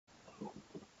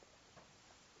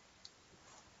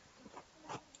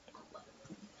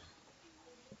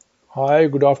Hi,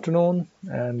 good afternoon,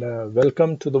 and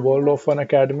welcome to the world of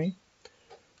Unacademy.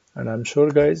 And I'm sure,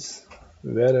 guys,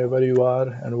 wherever you are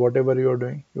and whatever you are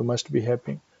doing, you must be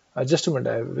happy. Just a minute,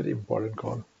 I have a very important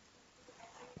call.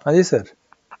 हाँ जी sir.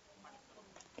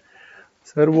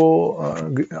 Sir वो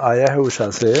आया है उषा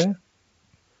से।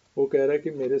 वो कह रहा है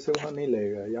कि मेरे से वहाँ नहीं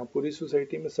लगेगा। यहाँ पूरी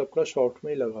सोसाइटी में सबका शॉर्ट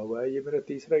में ही लगा हुआ है। ये मेरा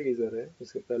तीसरा गीजर है।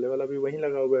 इसके पहले वाला भी वहीं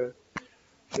लगा हुआ है।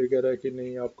 फिर कह रहा है कि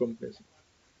नहीं आप कंपनी से।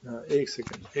 हाँ, एक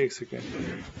सेकंड एक सेकंड।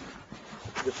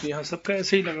 जबकि यहाँ सबका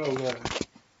ऐसे ही लगा हुआ है।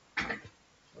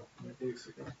 एक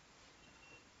सेकंड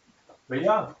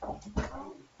भैया,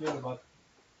 ये बात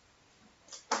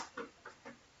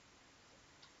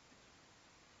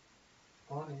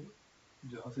कौन है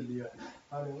जहाँ से लिया है?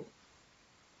 हेलो।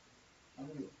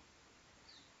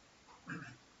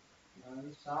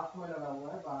 साफ में लगा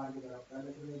हुआ है बाहर की तरफ।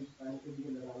 पहले से भी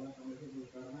लगा हुआ है, पहले से भी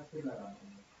करना फिर लगाना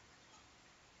है।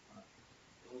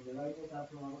 वो जगह ही के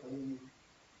साथ में वहाँ खड़ी नहीं।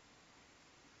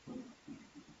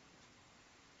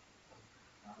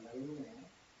 हाँ, लगे हुए हैं।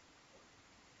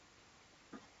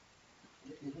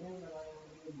 ये कितने में लगाए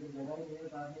होंगे? जो जगह ही नहीं है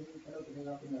उतारने की, चलो कितने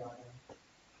फिर लगाते हैं।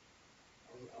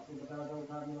 और आपको पता होगा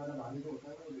उतारने वाला भारी तो होता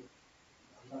है ना,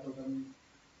 हल्का तो होता नहीं।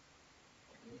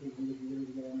 धीरे धीरे धीरे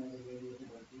धीरे रहना चाहिए, तो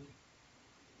बढ़ती है।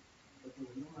 तो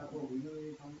आपको वीडियो ये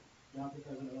हम यहाँ पे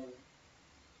कैसे लगा हुआ है?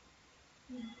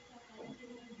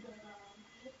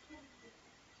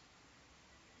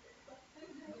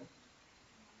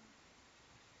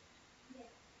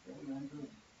 मैंने तो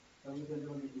तभी से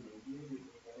जो लिखी होती है कि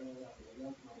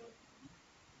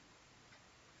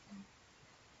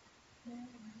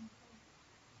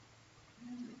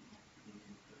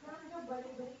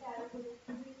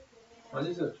हाँ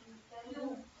जी सर।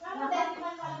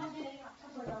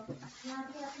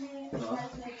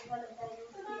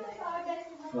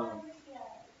 हाँ,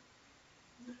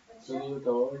 सर ये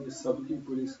बताओ कि सबकी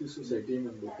पुलिस की सोसाइटी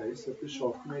में बताइए, सबके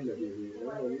शॉप में लगी हुई है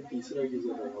और ये तीसरा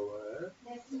गीजर लगा हुआ है।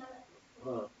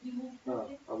 हाँ हाँ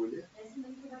हाँ, बोलिए।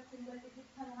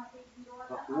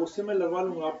 हाँ, वो उससे मैं लगवा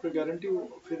लूंगा, आप पे गारंटी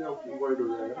फिर अवॉइड हो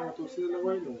जाएगा ना, तो उससे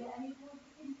लगवा ही लूंगा।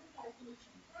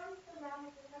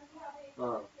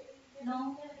 हाँ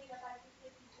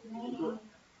तो,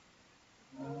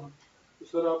 तो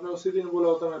सर आपने उसी दिन बोला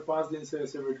होता, मैं 5 दिन से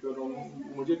ऐसे वेट कर रहा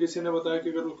हूँ। मुझे किसी ने बताया कि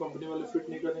अगर वो कंपनी वाले फिट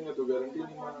नहीं करेंगे तो गारंटी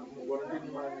नहीं मान वारंटी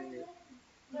नहीं मानेंगे।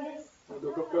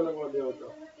 तो कब का लगवा लिया होता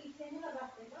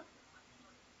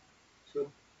सर?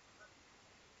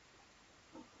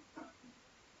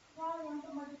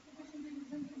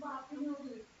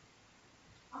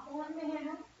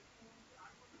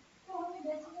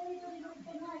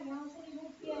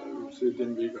 उसी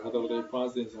दिन भी कहा था, बताइए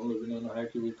 5 दिन से हम लोग बिना नहाए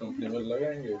कि भी कंपनी में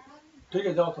लगाएंगे। ठीक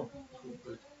है जाओ तुम।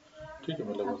 ठीक है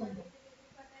मैं लगा दूंगा।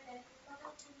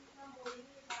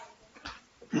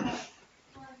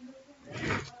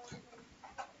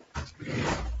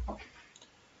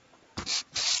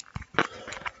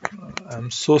 I'm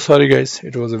so sorry guys,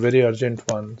 it was a very urgent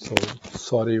one, so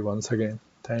sorry once again.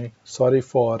 Sorry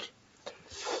for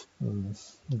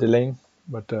delaying,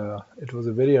 but it was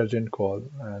a very urgent call,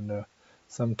 and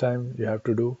sometime you have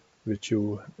to do which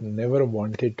you never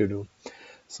wanted to do.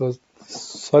 So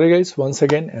sorry guys once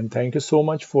again, and thank you so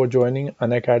much for joining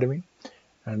Unacademy.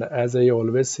 And as I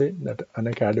always say, that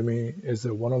Unacademy is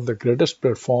one of the greatest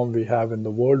platform we have in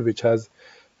the world, which has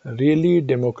really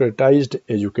democratized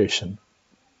education.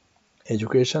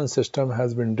 Education system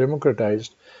has been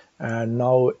democratized, and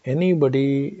now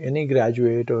anybody, any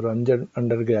graduate or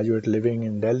undergraduate living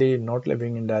in Delhi, not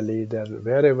living in Delhi, they're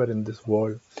wherever in this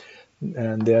world,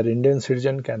 and they are Indian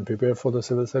citizen, can prepare for the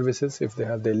civil services if they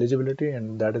have the eligibility,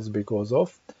 and that is because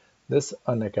of this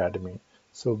Unacademy.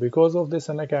 So because of this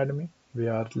Unacademy, we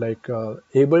are like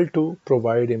able to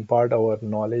provide, impart our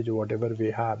knowledge, whatever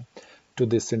we have, to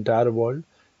this entire world,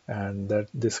 and that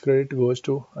this credit goes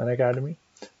to Unacademy.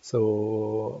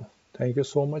 So thank you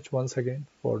so much once again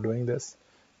for doing this,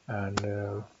 and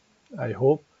I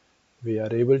hope we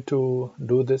are able to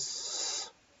do this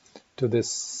to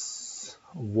this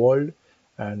world,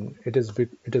 and it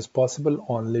is possible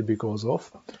only because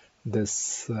of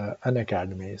this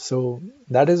Unacademy. So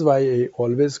that is why I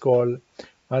always call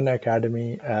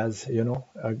Unacademy as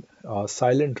a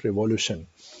silent revolution.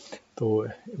 तो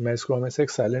मैं इसको हमेशा एक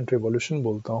silent revolution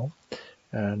बोलता हूँ,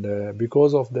 and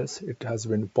because of this it has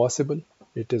been possible,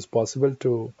 it is possible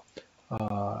to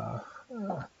uh,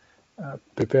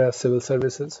 prepare civil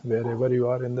services wherever you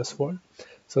are in this world.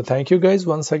 So thank you guys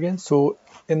once again. So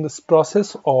in this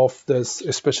process of this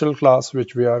special class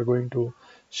which we are going to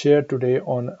share today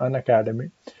on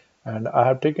Unacademy, and I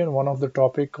have taken one of the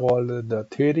topic called the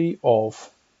theory of.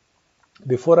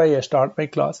 Before I start my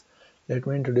class, Let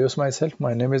me introduce myself.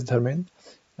 My name is Dharmendra,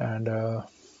 and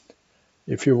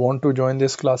if you want to join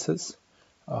these classes,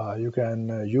 you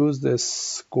can use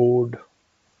this code.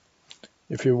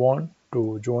 If you want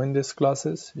to join these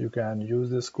classes, you can use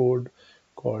this code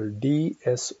called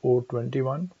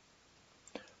DSO21.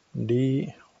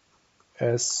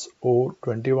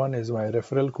 DSO21 is my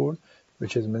referral code,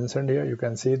 which is mentioned here. You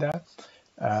can see that.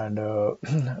 And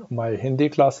my Hindi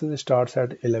classes starts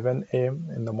at 11 a.m.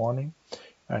 in the morning,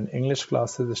 and English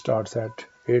classes starts at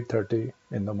 8:30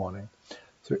 in the morning.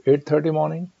 So 8:30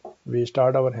 morning we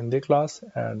start our Hindi class,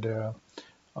 and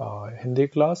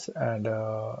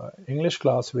English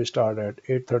class we start at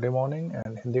 8:30 morning,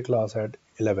 and Hindi class at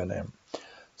 11 a.m.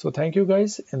 So thank you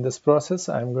guys. In this process,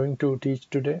 I'm going to teach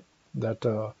today that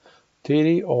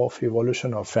theory of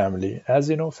evolution of family. As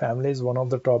you know, family is one of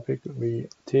the topic.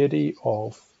 Theory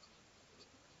of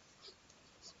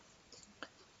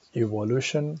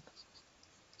evolution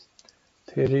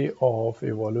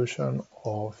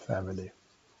of family.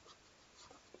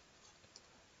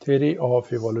 Theory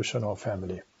of evolution of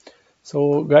family.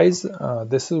 So guys,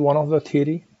 this is one of the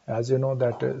theory. As you know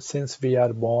that since we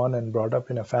are born and brought up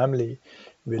in a family,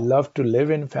 we love to live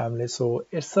in family. So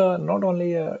it's not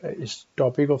only a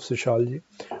topic of sociology,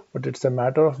 but it's a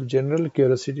matter of general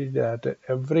curiosity that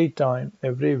every time,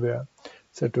 everywhere,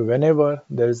 so to whenever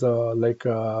there is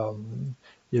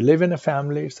you live in a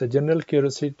family, it's a general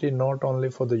curiosity not only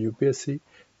for the UPSC,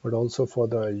 but also for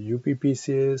the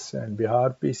UPPCS and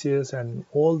Bihar PCS and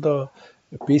all the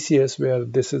PCS, where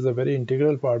this is a very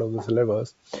integral part of the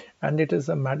syllabus. And it is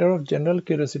a matter of general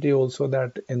curiosity also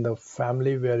that in the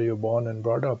family where you're born and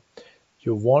brought up,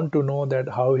 you want to know that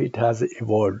how it has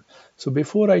evolved. So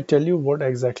before I tell you what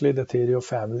exactly the theory of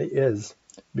family is,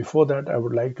 before that I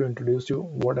would like to introduce you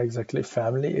what exactly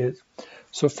family is.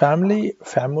 So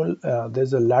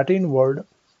there's a Latin word,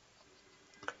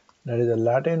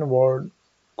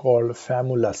 called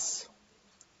famulus.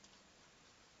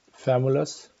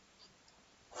 Famulus,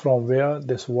 from where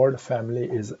this word family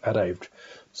is arrived.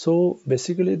 So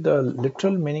basically the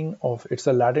literal meaning of it's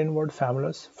a Latin word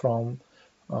famulus, from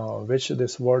which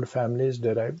this word family is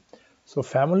derived. So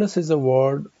famulus is a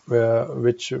word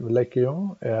which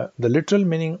the literal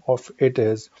meaning of it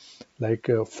is like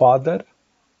father,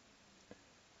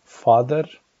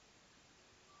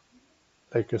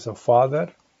 like it's a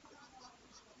father,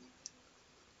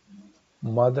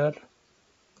 mother,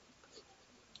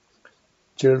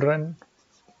 children,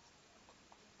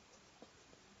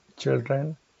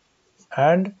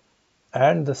 and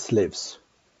the slaves.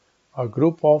 A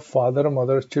group of father,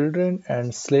 mother, children,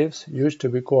 and slaves used to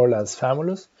be called as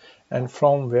famulus, and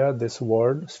from where this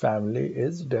word family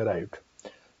is derived.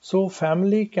 So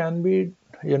family can be,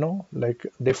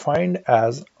 defined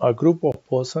as a group of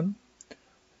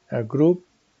a group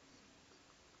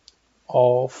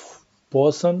of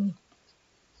person,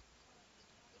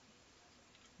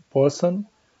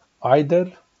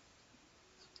 either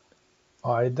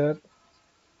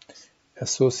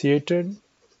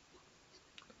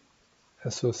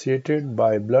associated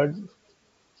by blood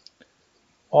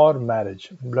or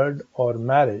marriage,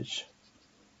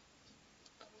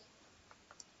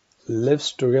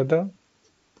 lives together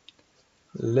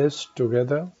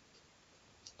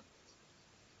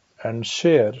and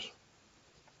share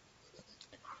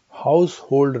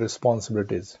household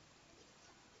responsibilities.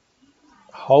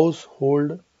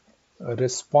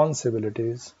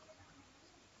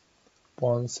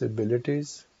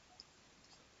 Responsibilities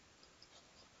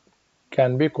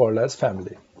can be called as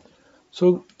family.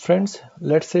 So friends,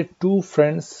 let's say two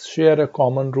friends share a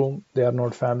common room. They are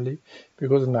not family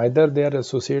because neither they are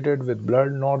associated with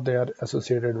blood nor they are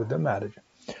associated with the marriage.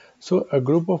 So a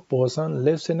group of person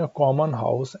lives in a common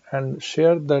house and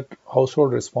share that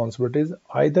household responsibilities,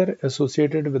 either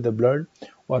associated with the blood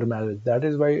or marriage. That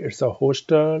is why it's a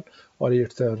hostel, or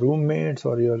it's a roommates,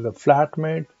 or you're the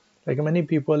flatmate. Like many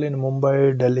people in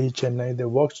Mumbai, Delhi, Chennai, they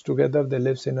work together. They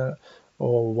live in a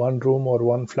one room or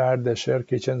one flat. They share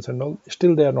kitchens and all.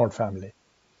 Still, they are not family.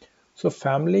 So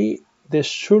family, they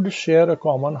should share a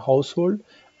common household,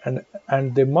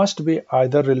 and they must be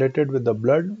either related with the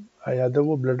blood, either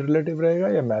वो blood relative रहेगा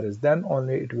या marriage, then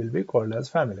only it will be called as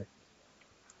family.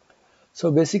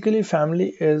 So basically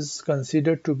family is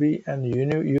considered to be an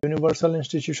universal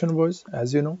institution, boys.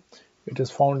 As you know, it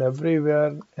is found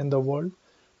everywhere in the world.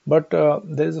 But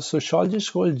there is a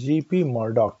sociologist called G.P.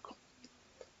 Murdoch.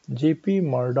 G.P.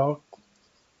 Murdoch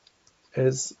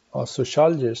is a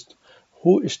sociologist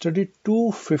who studied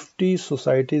 250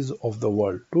 societies of the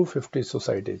world. 250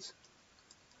 societies.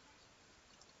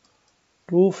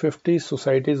 250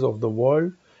 societies of the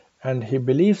world, and he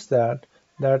believes that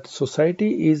that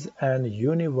society is an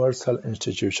universal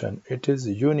institution. It is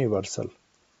universal.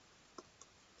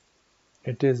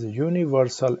 It is a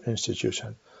universal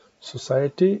institution.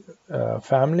 Society,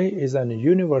 family is an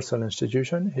universal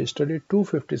institution. He studied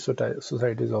 250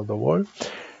 societies of the world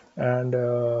and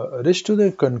reached to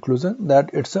the conclusion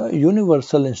that it's a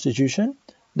universal institution.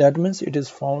 That means it is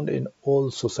found in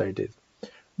all societies.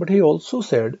 But he also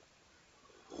said,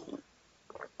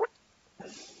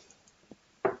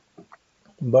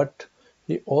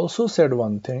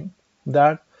 one thing,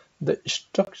 that the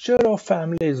structure of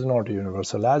family is not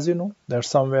universal. As you know, that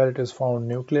somewhere it is found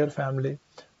nuclear family,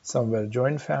 somewhere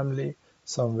joint family,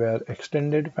 somewhere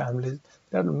extended families.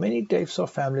 There are many types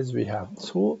of families we have.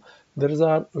 So there is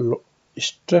a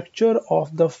structure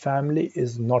of the family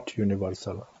is not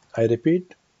universal. I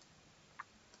repeat,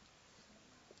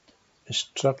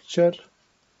 structure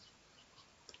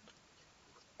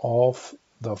of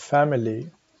the family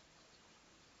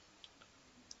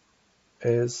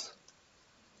is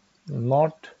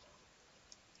not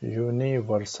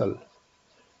universal.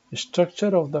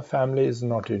 Structure of the family is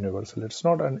not universal. It's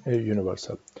not a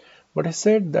universal. But he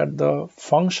said that the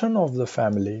function of the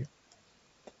family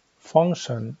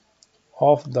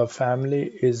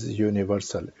is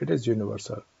universal. It is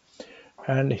universal.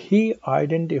 And he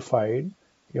identified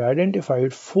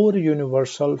four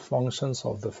universal functions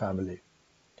of the family.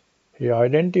 He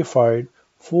identified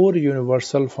four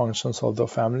universal functions of the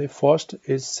family. First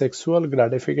is sexual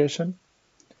gratification.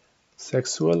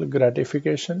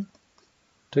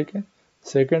 Okay.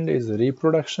 Second is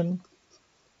reproduction.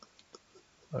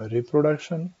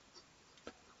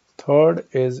 Third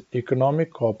is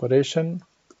economic cooperation.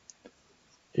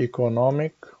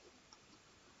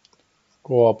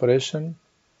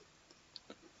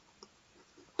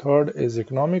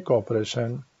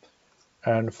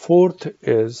 And fourth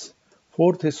is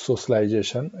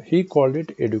socialization. He called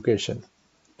it education.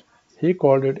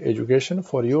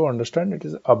 For you understand, it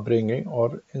is upbringing,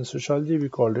 or in sociology we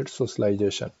called it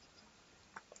socialization.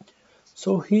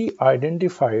 So he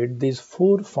identified these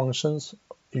four functions,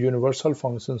 universal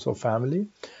functions of family: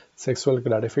 sexual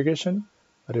gratification,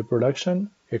 reproduction,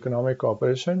 economic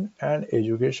cooperation, and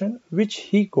education, which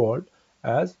he called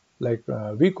as,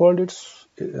 we called it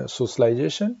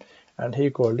socialization and he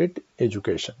called it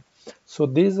education. So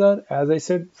these are, as I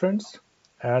said, friends,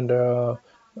 and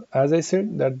as I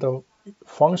said, that the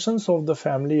functions of the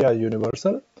family are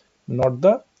universal, not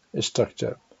the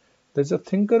structure. There's a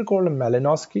thinker called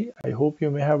Malinowski. I hope you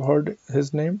may have heard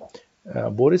his name.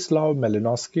 Borislav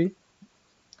Malinowski.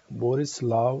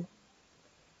 Borislav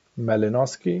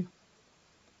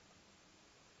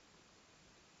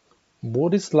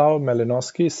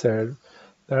Malinowski said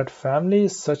that family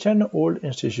is such an old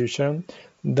institution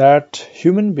that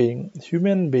human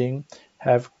being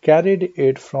have carried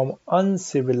it from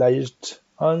uncivilized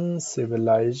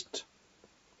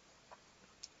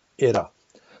era.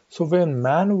 So when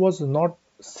man was not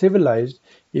civilized,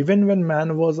 even when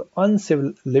man was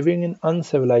living in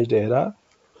uncivilized era,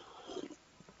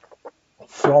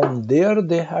 from there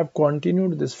they have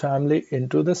continued this family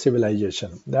into the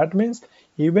civilization. That means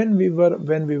even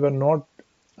when we were not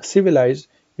civilized,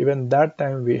 even that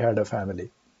time we had a family.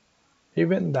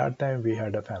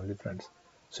 Friends.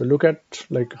 So look at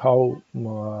how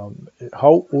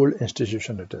old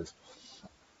institution it is.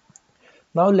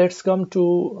 Now let's come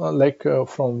to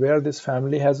from where this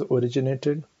family has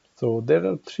originated. So there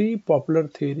are three popular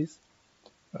theories.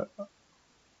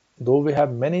 Though we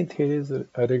have many theories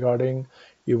regarding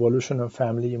evolution of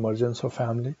family, emergence of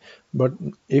family, but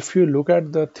if you look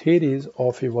at the theories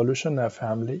of evolution of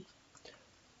family,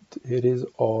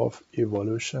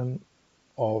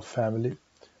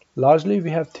 largely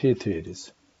we have three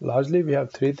theories.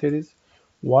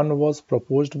 One was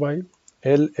proposed by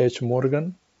L.H.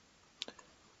 Morgan,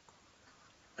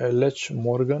 and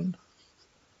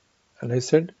he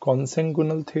said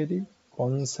consanguinal theory.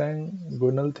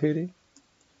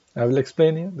 I will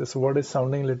explain you. This word is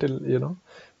sounding little,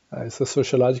 it's a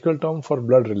sociological term for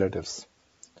blood relatives.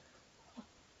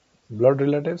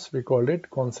 We called it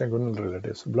consanguinal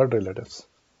relatives, blood relatives.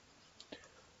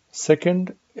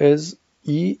 Second is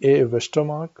E.A.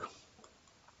 Westermarck.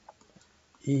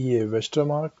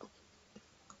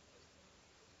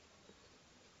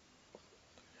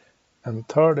 And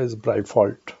third is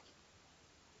Briffault.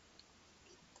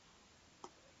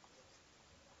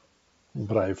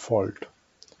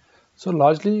 So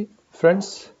largely,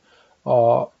 friends,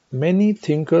 many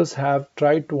thinkers have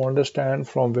tried to understand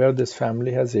from where this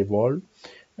family has evolved,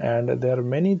 and there are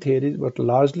many theories, but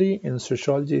largely in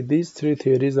sociology these three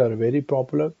theories are very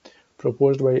popular,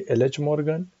 proposed by L.H.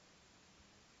 Morgan,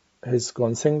 his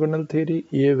consanguinal theory,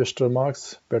 E.A.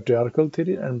 Westermarck's patriarchal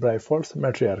theory, and Briford's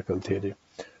matriarchal theory.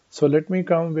 So let me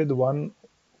come with one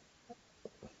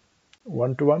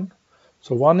to one.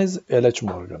 So one is L.H.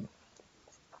 Morgan.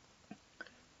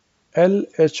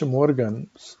 L.H.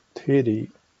 Morgan's theory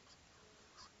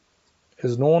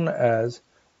is known as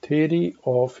theory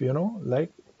of,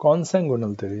 like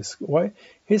consanguinal theories. Why?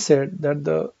 He said that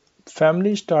the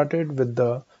family started with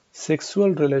the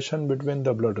sexual relation between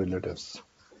the blood relatives.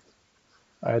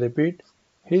 I repeat,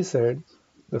 he said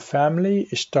the family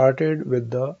started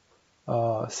with the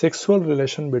sexual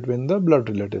relation between the blood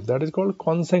relatives. That is called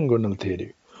consanguinal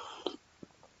theory.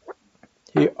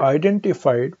 He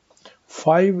identified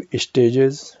five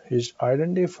stages. He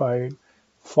identified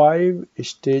five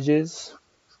stages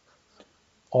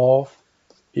of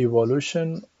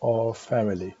evolution of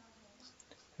family.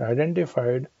 He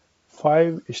identified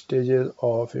five stages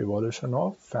of evolution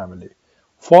of family.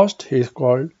 First, he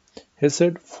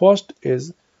said first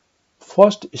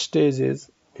stage is,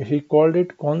 he called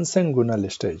it consanguinal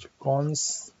stage.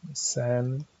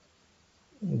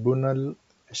 Consanguinal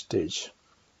stage.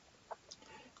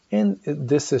 In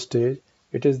this stage,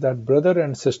 it is that brother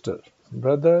and sister.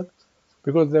 Brother,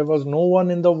 because there was no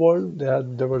one in the world,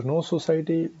 there was no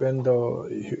society when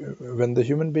the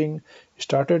human being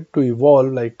started to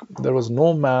evolve. Like there was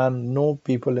no man, no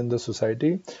people in the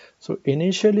society. So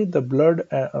initially, the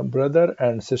brother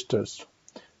and sisters,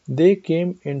 they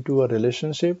came into a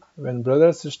relationship. When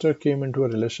brother sister came into a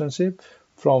relationship,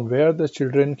 from where the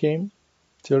children came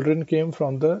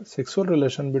from the sexual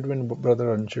relation between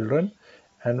brother and children,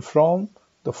 and from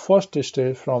the first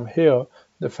stage, from here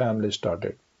the family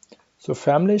started. So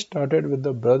family started with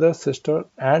the brother, sister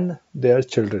and their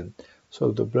children. So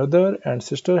the brother and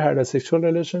sister had a sexual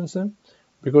relationship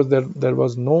because there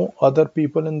was no other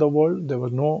people in the world. There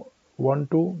was no one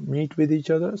to meet with each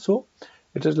other. So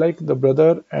it is like the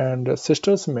brother and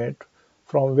sisters met,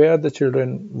 from where the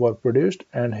children were produced,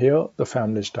 and here the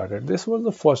family started. This was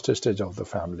the first stage of the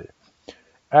family.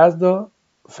 As the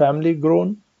family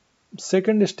grown,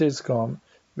 second stage come,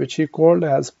 which he called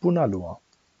as Punalua.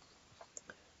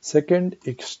 Second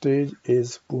stage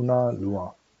is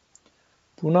Punalua.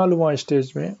 Punalua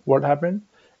stage में what happened?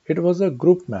 It was a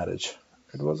group marriage.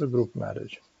 It was a group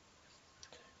marriage.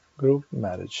 Group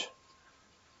marriage.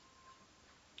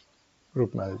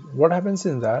 Group marriage. What happens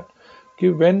in that?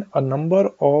 When a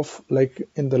number of, like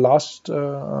in the last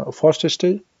first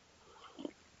stage,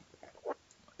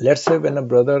 let's say when a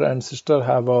brother and sister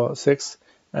have a sex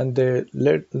and they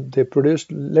produce,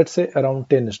 let's say around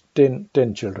 10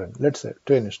 children, let's say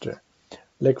 10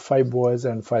 like 5 boys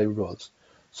and 5 girls.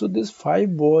 So these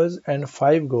 5 boys and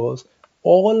 5 girls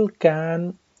all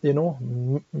can,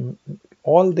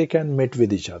 all they can meet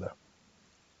with each other.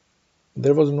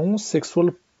 There was no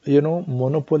sexual,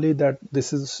 monopoly that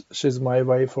she's my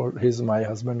wife or he's my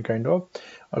husband kind of.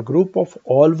 A group of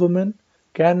all women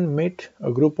can meet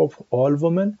a group of all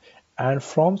women, and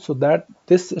so that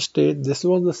this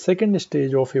was the second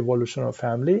stage of evolution of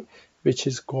family, which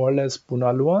is called as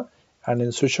Punalua, and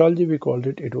in sociology we called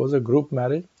it was a group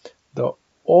marriage. The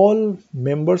all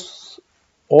members,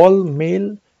 all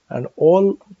male and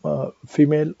all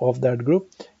female of that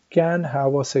group can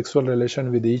have a sexual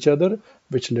relation with each other,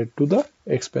 which led to the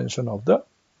expansion of the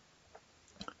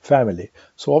family.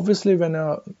 So obviously when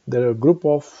there are a group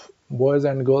of boys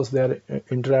and girls, they are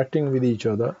interacting with each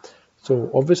other, so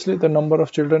obviously the number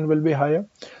of children will be higher.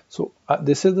 So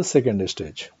this is the second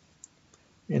stage.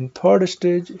 In third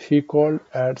stage, he called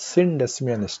at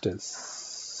syndesmian stage.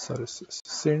 Sorry,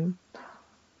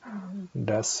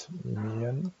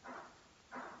 syndesmian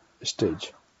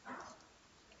stage.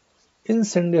 In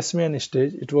syndesmian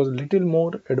stage, it was little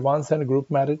more advanced than group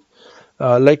marriage.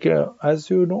 As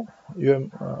you know,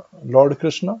 Lord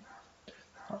Krishna.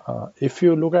 If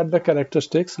you look at the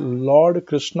characteristics, Lord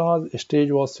Krishna's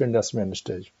stage was syndesmian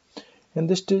stage. In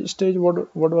this stage,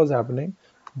 what was happening?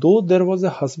 Though there was a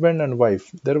husband and wife,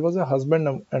 but there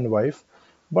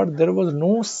was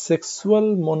no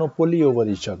sexual monopoly over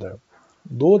each other.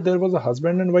 Though there was a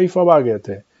husband and wife, अब आ गए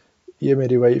थे, ये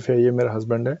मेरी wife है, ये मेरा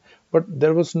husband है, but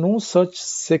there was no such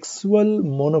sexual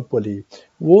monopoly.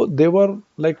 They were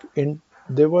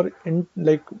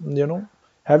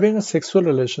having a sexual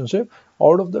relationship.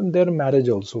 Out of them, their marriage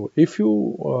also. If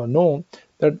you know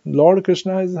that Lord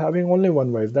Krishna is having only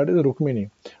one wife, that is Rukmini,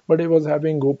 but he was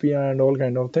having Gopiya and all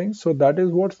kind of things. So that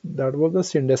was the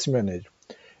syndesmian age.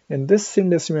 In this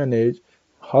syndesmian age,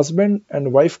 husband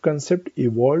and wife concept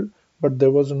evolved, but there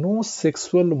was no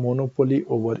sexual monopoly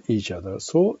over each other.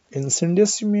 So in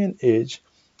syndesmian age,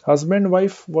 husband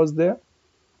wife was there.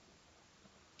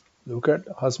 Look at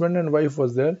husband and wife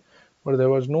was there, but there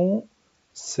was no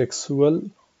sexual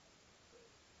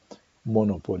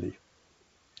monopoly.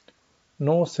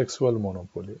 No sexual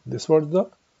monopoly. This was the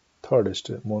third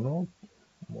stage. Monopoly.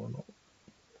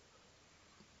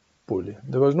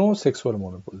 There was no sexual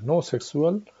monopoly. No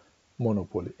sexual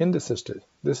monopoly in this stage.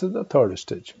 This is the third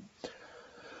stage.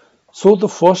 So the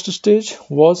first stage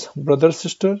was brother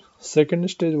sister, second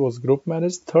stage was group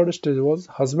marriage, third stage was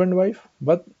husband wife,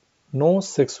 but no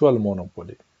sexual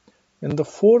monopoly. In the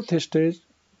fourth stage,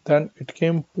 then it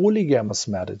came polygamous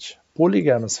marriage,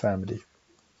 polygamous family.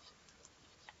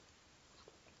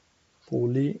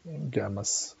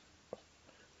 Polygamous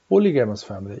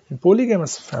family. In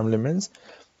polygamous family means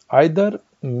either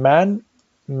man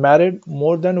married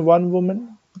more than one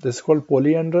woman, this is called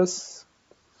polyandrous,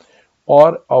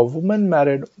 or a woman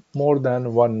married more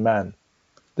than one man.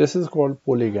 This is called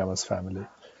polygamous family.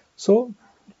 So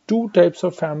two types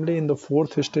of family in the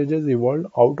fourth stages evolved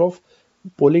out of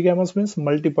polygamous means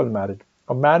multiple marriage.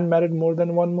 A man married more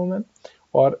than one woman,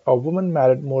 or a woman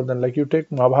married more than, like you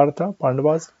take Mahabharata,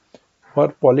 Pandavas were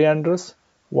polyandrous,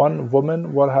 one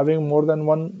woman were having more than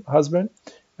one husband.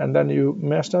 And then you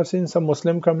must have seen some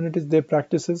Muslim communities, they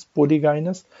practices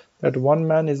polygynous, that one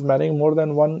man is marrying more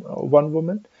than one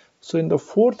woman. So in the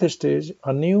fourth stage,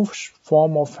 a new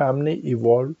form of family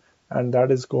evolved, and that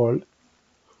is called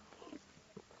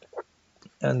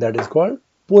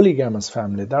polygamous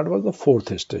family. That was the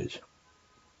fourth stage.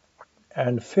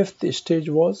 And fifth stage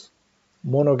was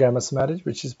monogamous marriage,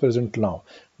 which is present now.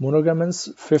 Monogamous,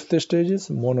 fifth stage is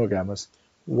monogamous.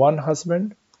 One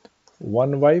husband,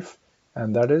 one wife,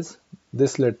 and that is,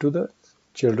 this led to the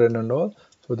children and all.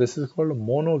 So this is called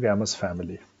monogamous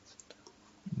family.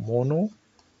 Monogamous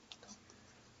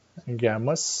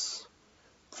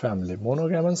family.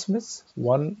 Monogamous means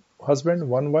one husband,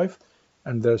 one wife,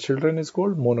 and their children is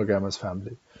called monogamous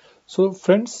family. So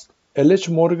friends, L.H.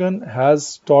 Morgan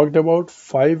has talked about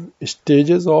 5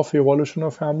 stages of evolution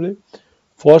of family.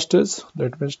 First is,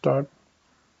 let me start.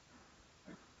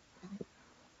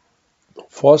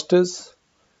 First is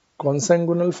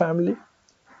consanguineal family.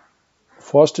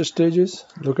 First stage is,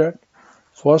 look at,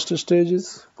 first stage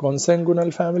is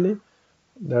consanguineal family,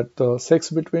 that the sex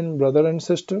between brother and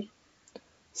sister.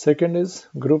 Second is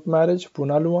group marriage,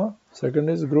 punalua. Second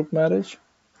is group marriage,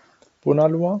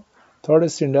 punalua. Third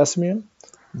is syndasmium.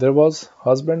 There was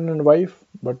husband and wife,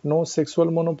 but no sexual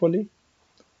monopoly.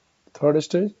 Third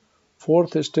stage.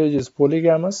 Fourth stage is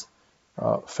polygamous.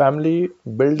 Family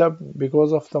build up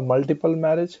because of the multiple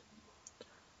marriage.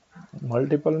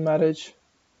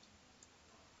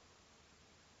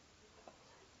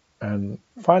 And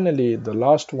finally, the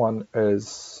last one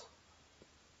is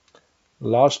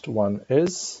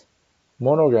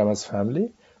monogamous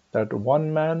family, that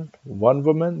one man, one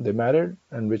woman, they married,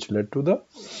 and which led to the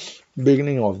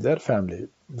beginning of their family,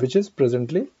 which is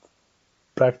presently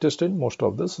practiced in most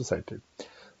of the society.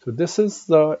 So this is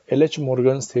the L.H.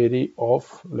 Morgan's theory of,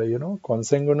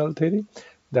 consanguineal theory,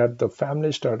 that the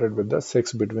family started with the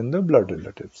sex between the blood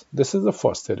relatives. This is the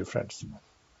first theory, friends.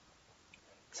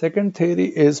 Second theory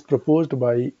is proposed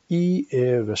by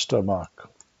E.A. Westermarck.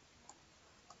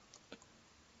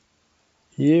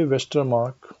 E.A.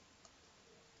 Westermarck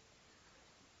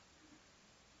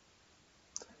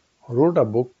wrote a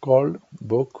book called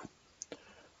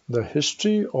The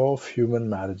History of Human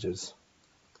Marriages.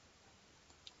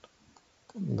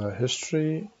 The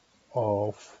History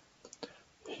of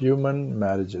Human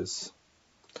Marriages.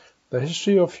 The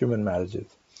History of Human Marriages.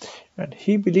 And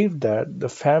he believed that the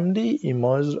family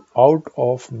emerged out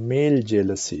of male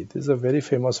jealousy. This is a very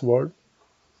famous word.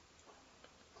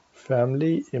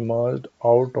 Family emerged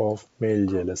out of male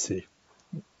jealousy.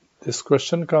 This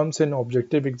question comes in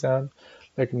objective exam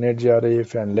like NET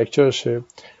JRF and lectureship.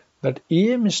 That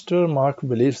E.A. Westermarck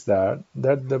believes that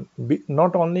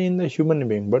not only in the human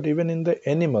being but even in the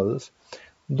animals,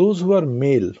 those who are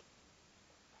male,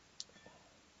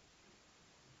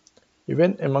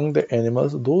 even among the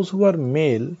animals, those who are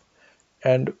male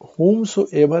and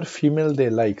whomsoever female they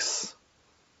likes,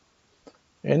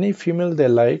 any female they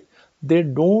like, they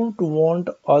don't want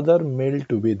other male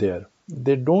to be there.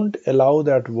 They don't allow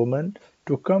that woman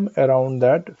to come around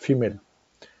that female.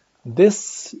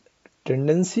 This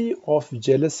tendency of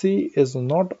jealousy is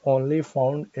not only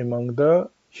found among the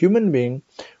human being,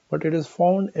 but it is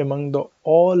found among the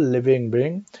all living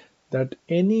being, that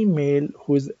any male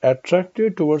who is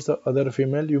attracted towards the other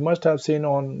female, you must have seen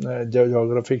on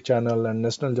Geographic Channel and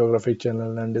National Geographic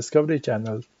Channel and Discovery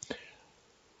Channel,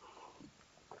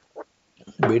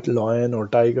 be it lion or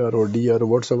tiger or deer or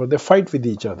whatsoever, they fight with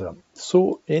each other.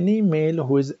 So any male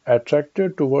who is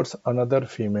attracted towards another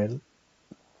female,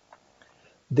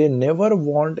 they never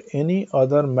want any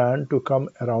other man to come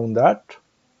around that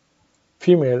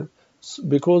female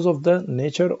because of the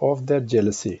nature of their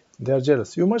jealousy. They are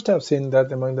jealous. You must have seen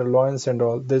that among the lions and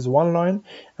all. There's one lion,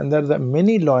 and there are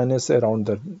many lioness around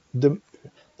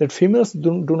that females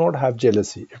do not have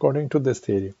jealousy, according to this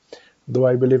theory. Though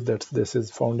I believe that this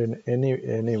is found in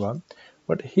anyone,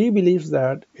 but he believes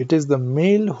that it is the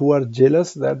male who are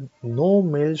jealous that no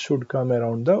male should come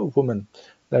around the woman,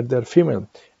 that they're female,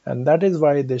 and that is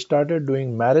why they started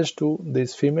doing marriage to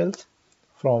these females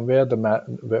from where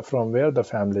the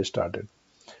family started.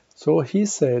 So he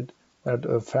said that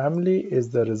a family is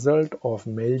the result of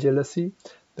male jealousy,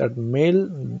 that male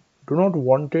do not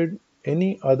wanted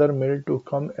any other male to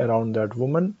come around that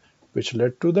woman, which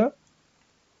led to the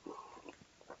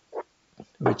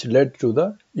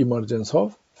emergence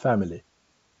of family.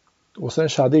 उसने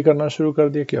शादी करना शुरू कर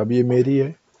दिया कि अब ये मेरी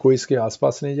है, कोई इसके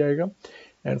आसपास नहीं जाएगा,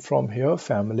 and from here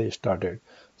family started.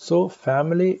 So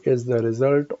family is the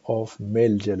result of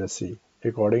male jealousy,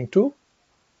 according to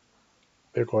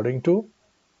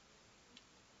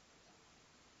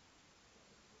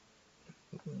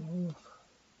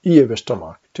E.A.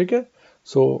 Westermark. ठीक है?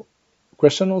 So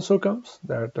question also comes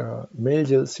that male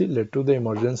jealousy led to the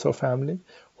emergence of family.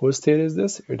 Whose theory is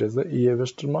this? It is the E.A.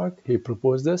 Westermark. He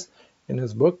proposed this in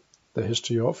his book, The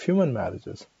History of Human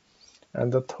Marriages.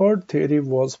 And the third theory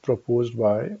was proposed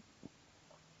by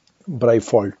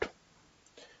Briffault.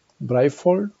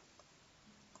 Briffault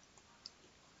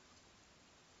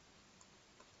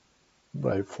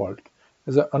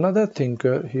is another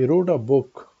thinker. He wrote a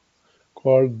book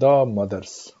called The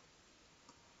Mothers.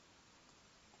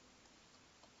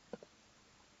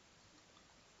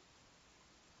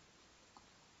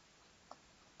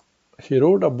 He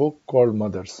wrote a book called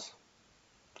Mothers.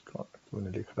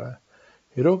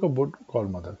 He wrote a book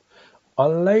called Mothers.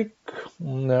 Unlike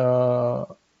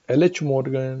L.H.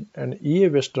 Morgan and E.A.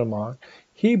 Westermark,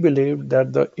 he believed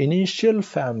that the initial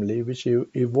family which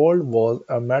evolved was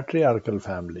a matriarchal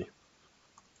family.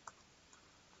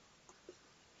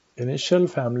 Initial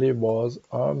family was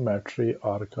a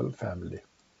matriarchal family.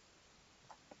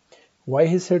 Why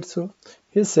he said so?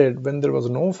 He said when there was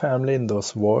no family in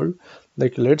this world,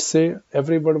 like let's say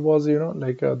everybody was,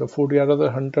 like the 40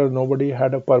 hunter, nobody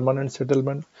had a permanent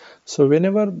settlement. So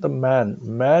whenever the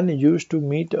man used to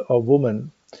meet a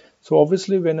woman, so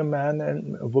obviously when a man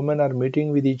and a woman are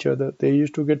meeting with each other, they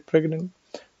used to get pregnant.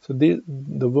 So the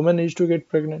woman used to get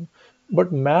pregnant.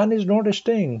 But man is not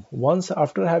staying. Once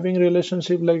after having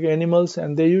relationship like animals,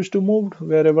 and they used to move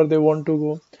wherever they want to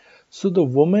go. So the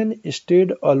woman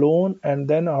stayed alone, and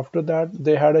then after that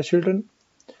they had a children.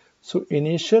 So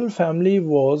initial family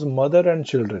was mother and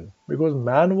children, because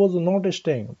man was not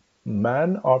staying.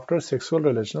 Man after sexual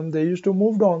relation, they used to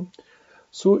move on.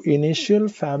 So initial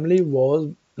family was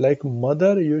like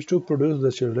mother used to produce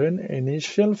the children.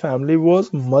 Initial family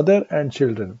was mother and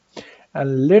children,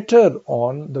 and later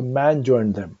on the man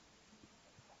joined them.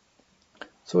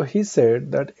 So he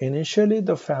said that initially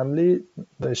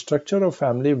the structure of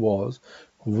family was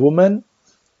woman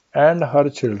and her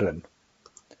children,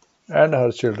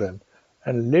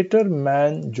 and later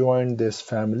man joined this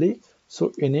family.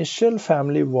 So initial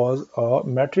family was a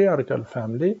matriarchal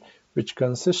family which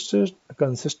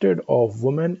consisted of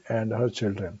woman and her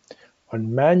children,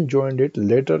 and man joined it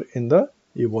later in the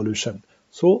evolution.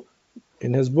 So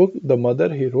in his book The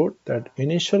Mother, he wrote that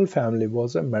initial family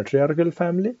was a matriarchal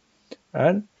family,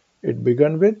 and it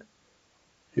began with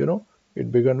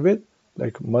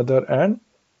like mother and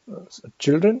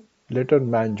children. Later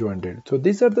man joined it. So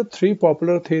these are the three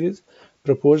popular theories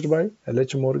proposed by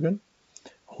L.H. Morgan,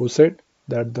 who said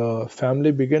that the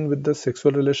family began with the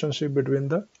sexual relationship between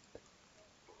the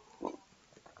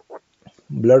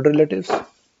blood relatives.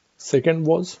 Second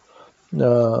was E.A.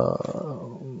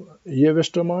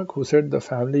 Westermark, who said the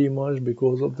family emerged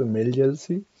because of the male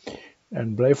jealousy.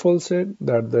 And Briffault said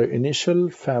that the initial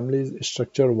family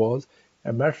structure was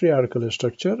a matriarchal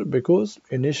structure because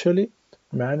initially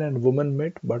man and woman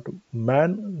met, but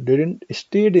man didn't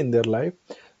stayed in their life.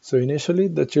 So initially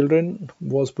the children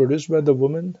was produced by the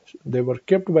woman, they were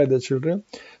kept by the children.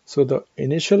 So the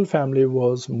initial family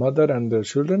was mother and their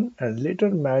children, and later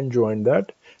man joined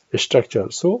that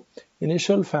structure. So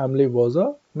initial family was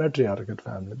a matriarchal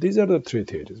family. These are the three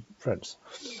theories, friends.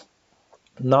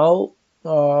 Now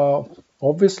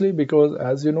obviously, because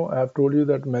as you know, I have told you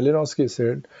that Malinowski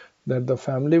said that the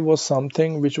family was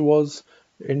something which was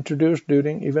introduced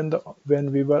during even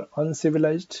when we were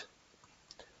uncivilized.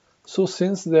 So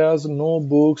since there's no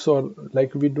books, or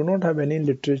like we do not have any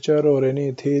literature or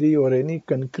any theory or any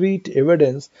concrete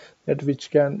evidence that which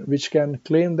can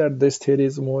claim that this theory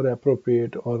is more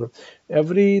appropriate, or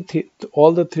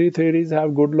all the three theories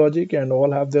have good logic and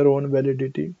all have their own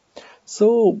validity.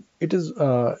 So it is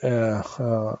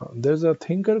there's a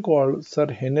thinker called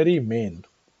Sir Henry Maine.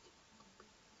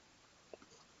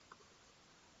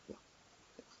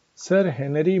 Sir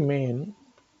Henry Maine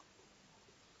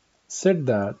said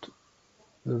that,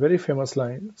 the very famous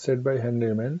line said by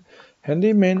Henry Maine.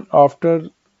 Henry Maine, after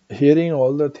hearing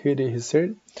all the theory, he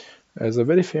said, as a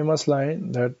very famous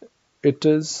line, that it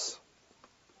is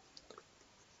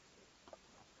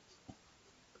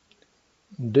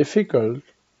difficult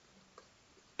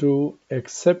to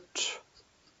accept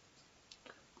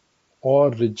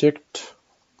or reject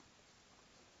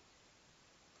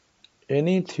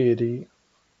any theory,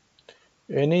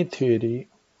 any theory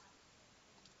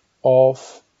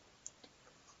of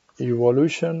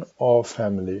evolution of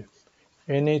family,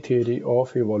 any theory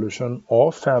of evolution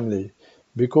of family,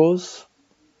 because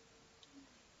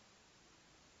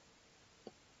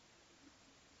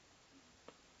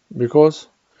because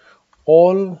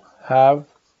all have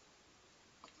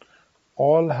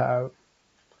all have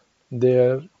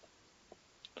their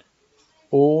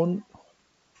own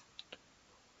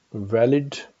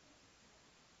valid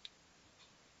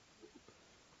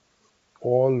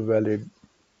all valid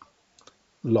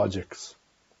logics.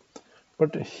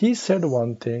 But he said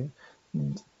one thing.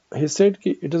 He said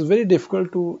it is very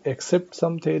difficult to accept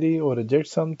some theory or reject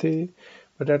some theory.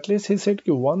 But at least he said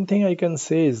one thing I can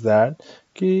say is that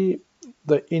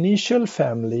the initial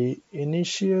family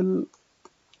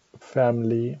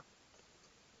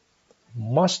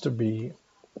must be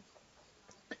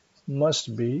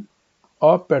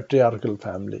a patriarchal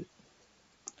family.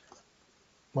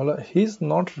 He's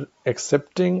not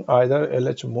accepting either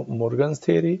L.H. Morgan's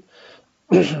theory,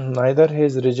 neither he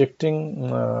is rejecting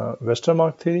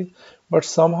Westermarck theory, but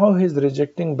somehow he is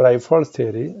rejecting Briford's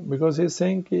theory, because he is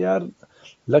saying कि यार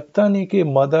लगता नहीं कि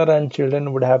mother and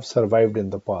children would have survived in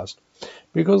the past,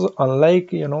 because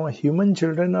unlike human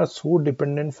children are so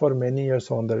dependent for many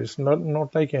years on their, it's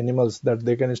not like animals that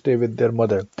they can stay with their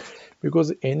mother,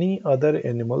 because any other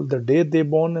animal, the day they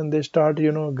born and they start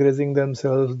grazing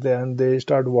themselves, then they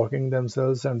start walking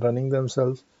themselves and running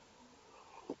themselves.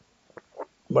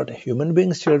 But human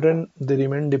beings children, they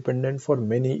remain dependent for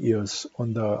many years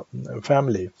on the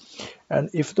family. And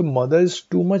if the mother is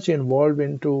too much involved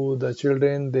into the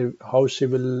children, how she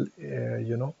will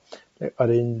like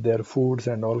arrange their foods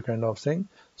and all kind of thing.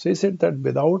 So he said that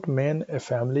without men a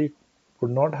family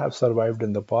would not have survived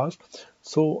in the past.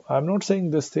 So I'm not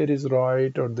saying this theory is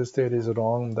right or this theory is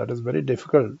wrong. That is very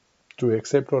difficult to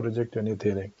accept or reject any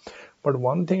theory. But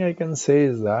one thing I can say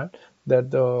is that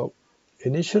the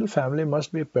initial family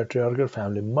must be a patriarchal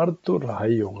family. मर्द तो रहा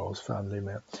ही होगा उस family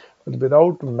में. But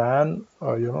without man,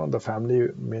 the family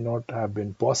may not have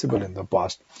been possible in the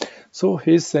past. So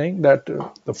he's saying that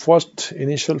the first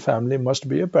initial family must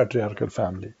be a patriarchal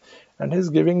family. And he's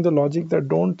giving the logic that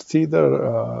don't see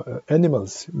the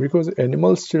animals, because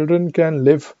animals children can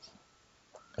live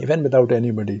even without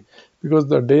anybody, because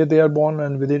the day they are born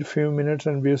and within few minutes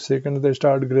and few seconds they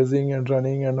start grazing and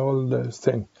running and all this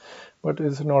thing. But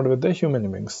it's not with the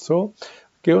human beings. So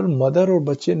केवल mother और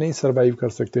बच्चे नहीं survive कर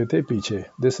सकते थे पीछे.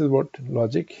 This is what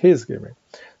logic he is giving.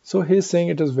 So he is saying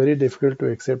it is very difficult to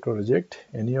accept or reject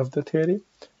any of the theory.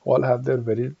 All have their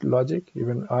very logic.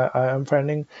 Even I am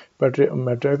finding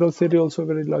matriarchal theory also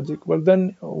very logic. But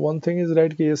then one thing is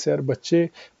right कि yes यार बच्चे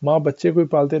माँ बच्चे कोई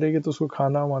पालते रहेगी तो उसको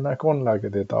खाना वाना कौन ला के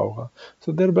देता होगा.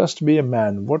 So there must be a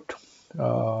man. What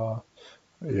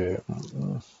yeah,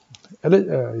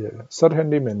 yeah, Sir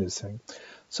Henry Maine is saying.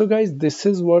 So, guys, this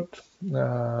is what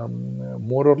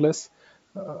more or less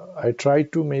I try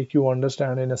to make you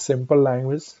understand in a simple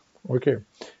language. Okay,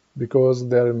 because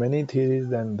there are many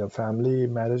theories, and the family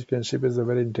marriage kinship is a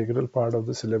very integral part of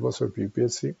the syllabus of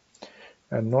UPSC,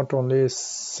 and not only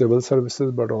civil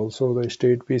services but also the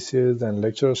state PCs and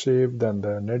lectureship, then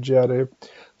the net GRA.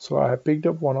 So I have picked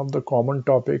up one of the common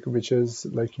topic which is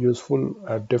like useful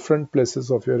at different places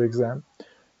of your exam,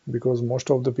 because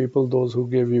most of the people, those who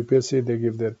give UPSC, they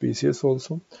give their PCS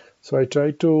also. So I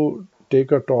try to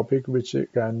take a topic which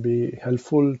can be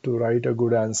helpful to write a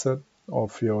good answer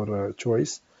of your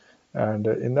choice. And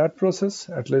in that process,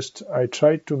 at least I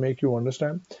try to make you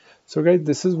understand. So guys,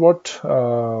 this is what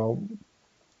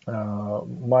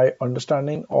my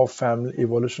understanding of family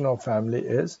evolution of family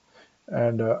is.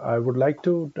 And I would like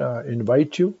to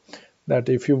invite you that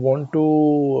if you want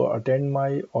to attend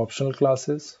my optional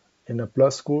classes in a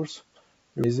plus course,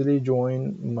 you easily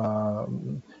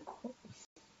join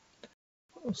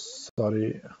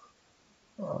sorry.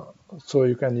 So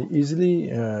you can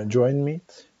easily join me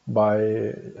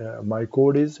by my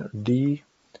code is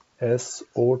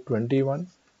DSO21.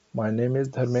 My name is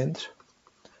Dharmendra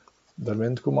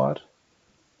Kumar,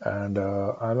 and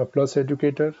I'm a plus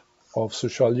educator of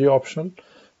Sociology Optional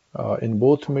in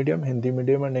both medium, Hindi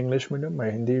medium and English medium. My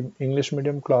Hindi English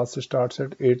medium class starts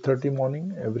at 8:30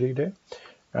 morning every day,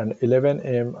 and 11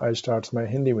 a.m. I starts my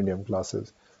Hindi medium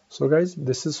classes. So guys,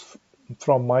 this is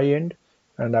from my end,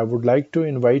 and I would like to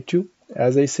invite you.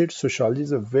 As I said, sociology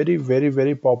is a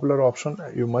very popular option.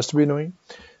 You must be knowing,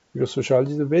 because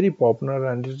sociology is a very popular,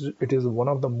 and it is one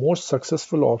of the most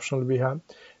successful options we have.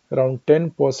 Around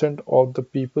 10% of the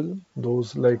people,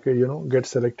 those like get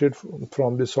selected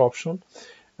from this option,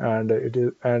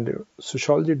 and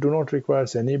sociology do not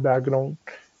requires any background.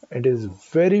 It is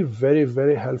very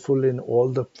helpful in all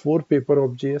the four paper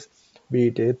of GS, be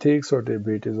it ethics or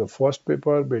be it is a first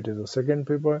paper, be it is a second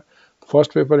paper.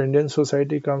 First paper Indian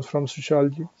society comes from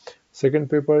sociology. Second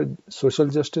paper social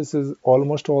justice is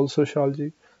almost all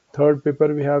sociology. Third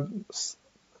paper we have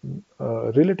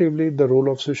relatively the role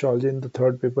of sociology in the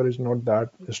third paper is not that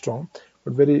strong,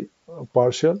 but very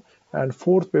partial. And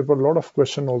fourth paper, a lot of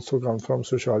question also comes from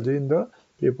sociology in the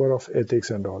paper of ethics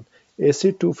and all.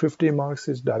 AC 250 marks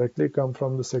is directly come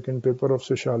from the second paper of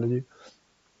sociology.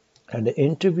 And the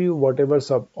interview, whatever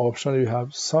sub optional you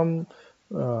have, some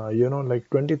like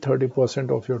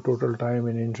 20-30% of your total time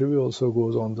in interview also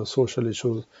goes on the social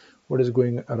issues, what is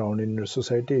going around in your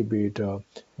society, be it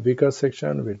weaker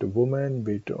section, be it women,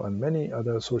 be it on many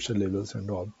other social levels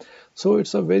and all. So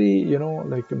it's a very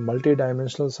like a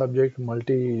multi-dimensional subject,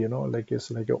 like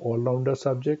it's like an all-rounder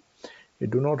subject.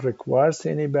 It do not requires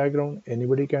any background,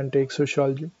 anybody can take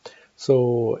sociology.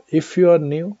 So if you are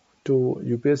new to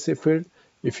UPSC field,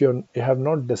 if you have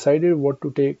not decided what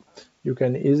to take, you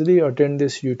can easily attend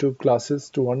this YouTube classes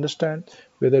to understand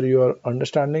whether you are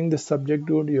understanding this subject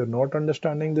good, you're not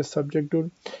understanding this subject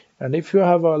good. And if you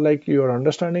have like you're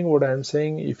understanding what I am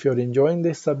saying, if you're enjoying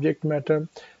this subject matter,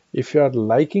 if you are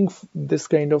liking this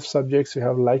kind of subjects, you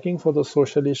have liking for the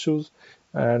social issues,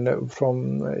 and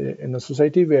from in a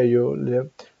society where you live,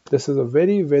 this is a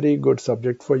very good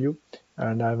subject for you.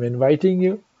 And I'm inviting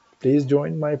you, please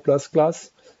join my plus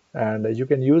class, and you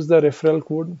can use the referral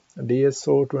code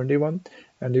DSO21,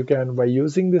 and you can, by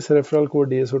using this referral code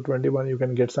DSO21, you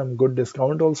can get some good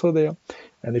discount also there.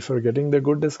 And if you're getting the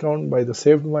good discount, by the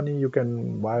saved money you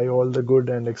can buy all the good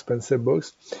and expensive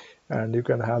books, and you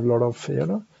can have a lot of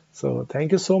so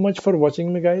thank you so much for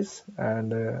watching me guys,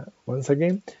 and once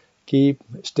again,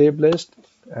 stay blessed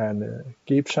and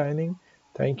keep shining.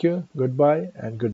 Thank you, goodbye, and good